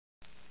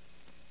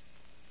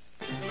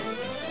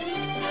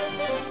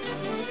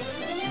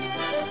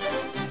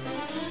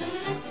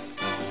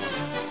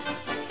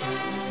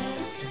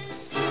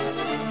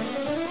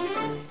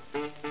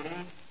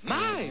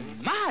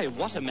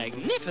what a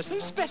magnificent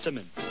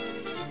specimen.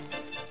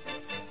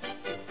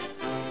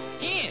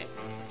 Here,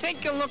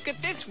 take a look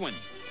at this one.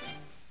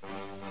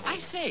 I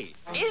say,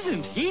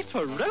 isn't he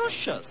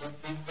ferocious?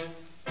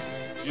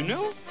 You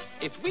know,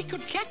 if we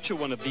could capture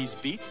one of these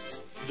beasts,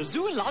 the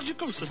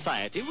Zoological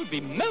Society would be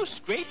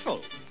most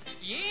grateful.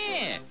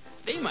 Yeah,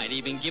 they might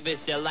even give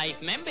us a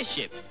life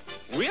membership.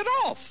 We're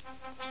off!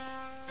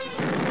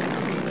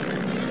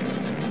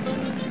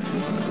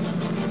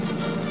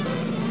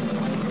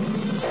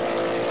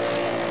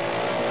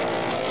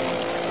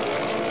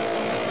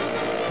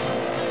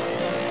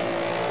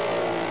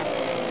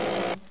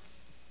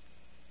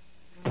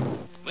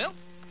 Well,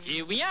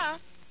 here we are.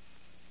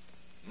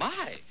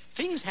 My,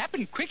 things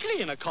happen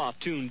quickly in a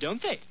cartoon,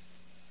 don't they?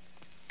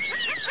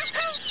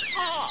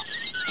 Ah!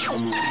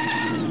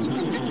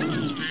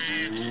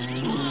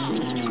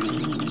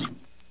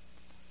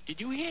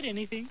 Did you hear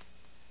anything?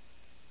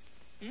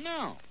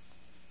 No.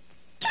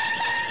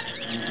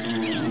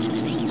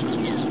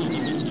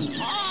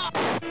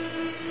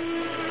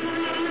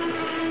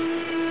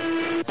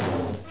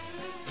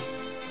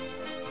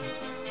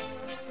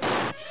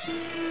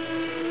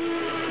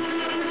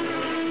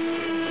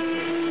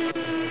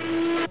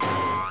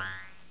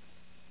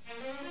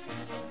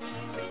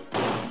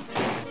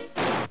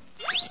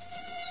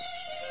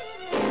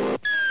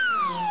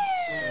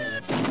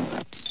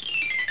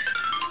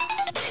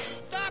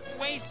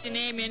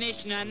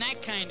 Ammunition on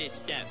that kind of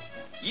stuff.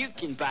 You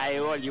can buy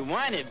all you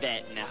want of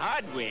that in a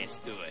hardware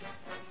store.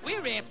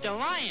 We're after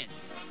lions.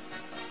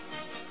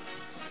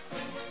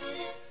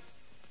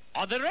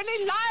 Are there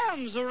any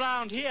lions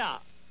around here?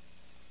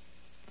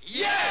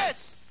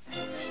 Yes!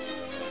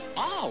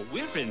 Oh,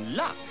 we're in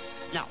luck.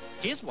 Now,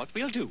 here's what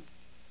we'll do.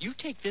 You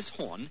take this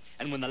horn,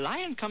 and when the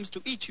lion comes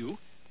to eat you,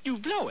 you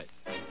blow it.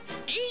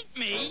 Eat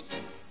me?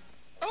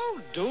 Oh,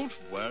 don't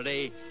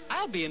worry.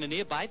 I'll be in a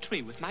nearby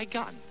tree with my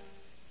gun.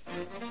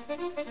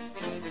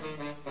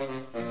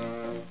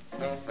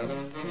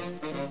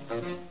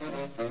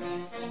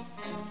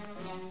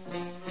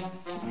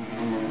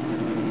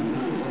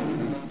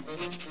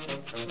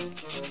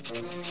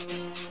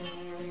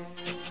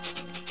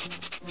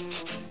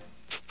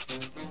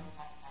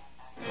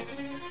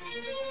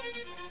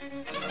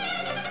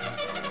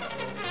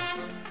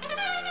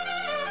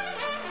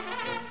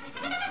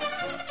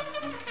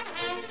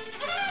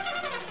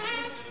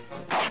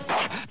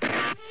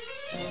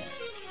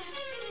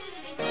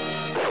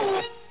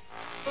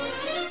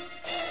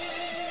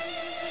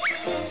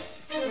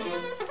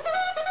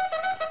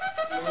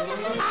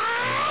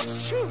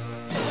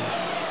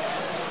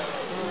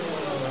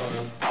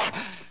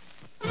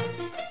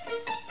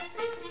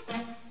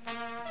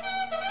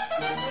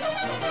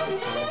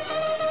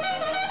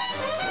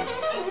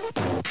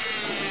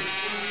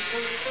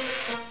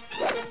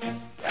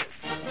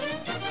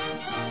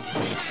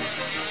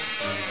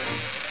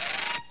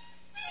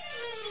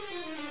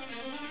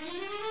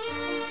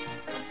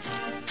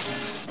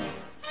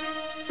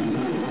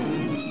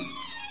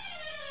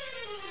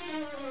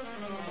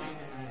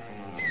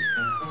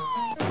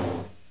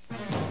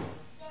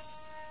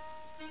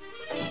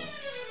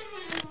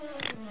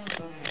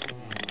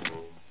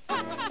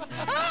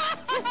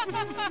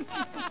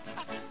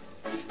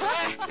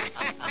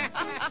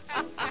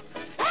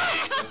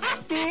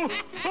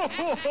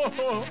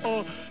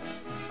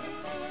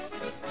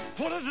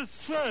 What does it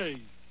say?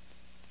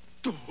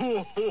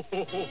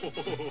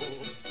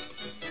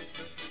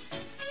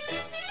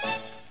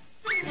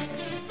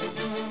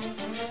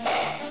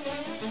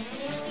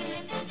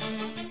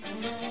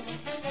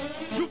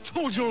 You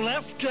pulled your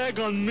last gag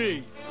on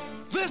me.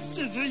 This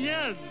is the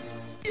end.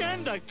 The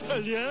end, I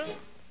tell you.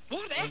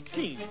 What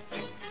acting?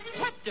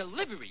 What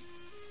delivery?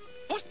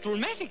 What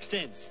dramatic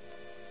sense?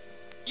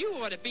 You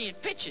ought to be in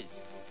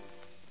pictures.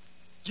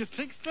 You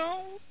think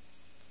so?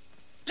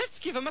 Let's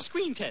give him a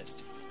screen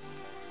test.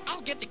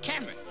 I'll get the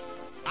camera.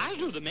 I'll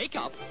do the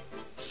makeup.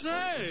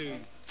 Say,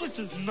 this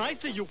is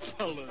nice of you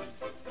fellas.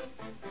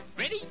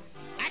 Ready?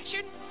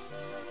 Action.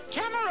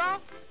 Camera!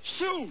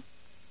 Shoot!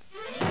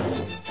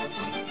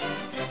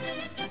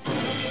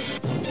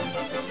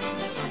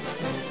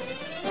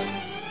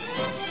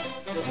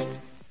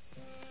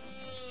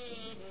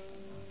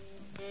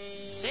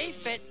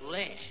 Safe at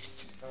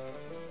last.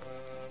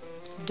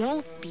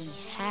 Don't be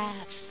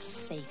half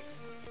safe.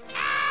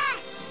 Ah!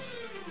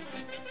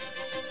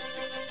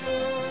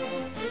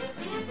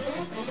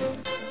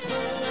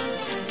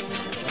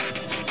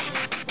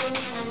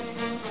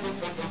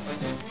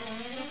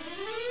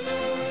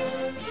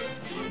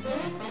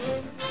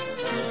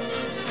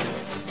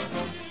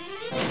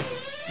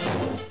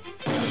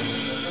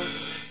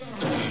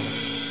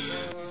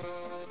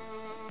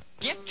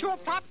 Get your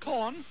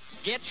popcorn.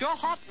 Get your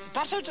hot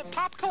buttered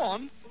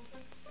popcorn.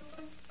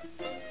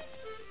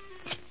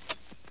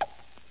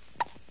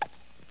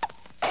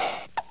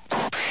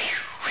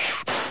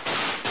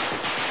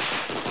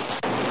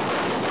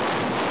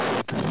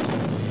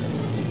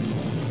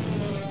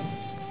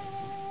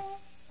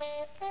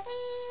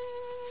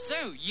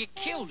 So, you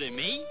killed him,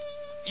 eh?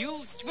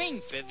 You'll swing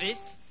for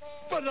this.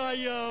 But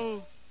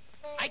I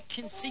I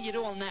can see it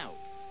all now.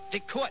 The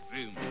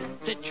courtroom.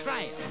 The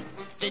trial.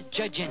 The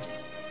judge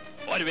enters.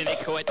 Order in the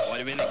court.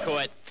 Order in the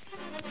court.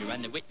 You're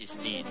on the witness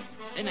stand.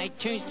 Then I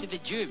turns to the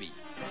jury.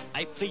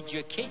 I plead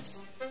your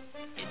case.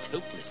 It's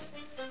hopeless.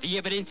 The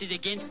evidence is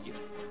against you.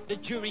 The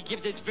jury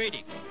gives its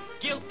verdict.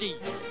 Guilty.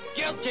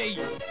 Guilty.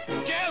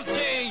 Guilty.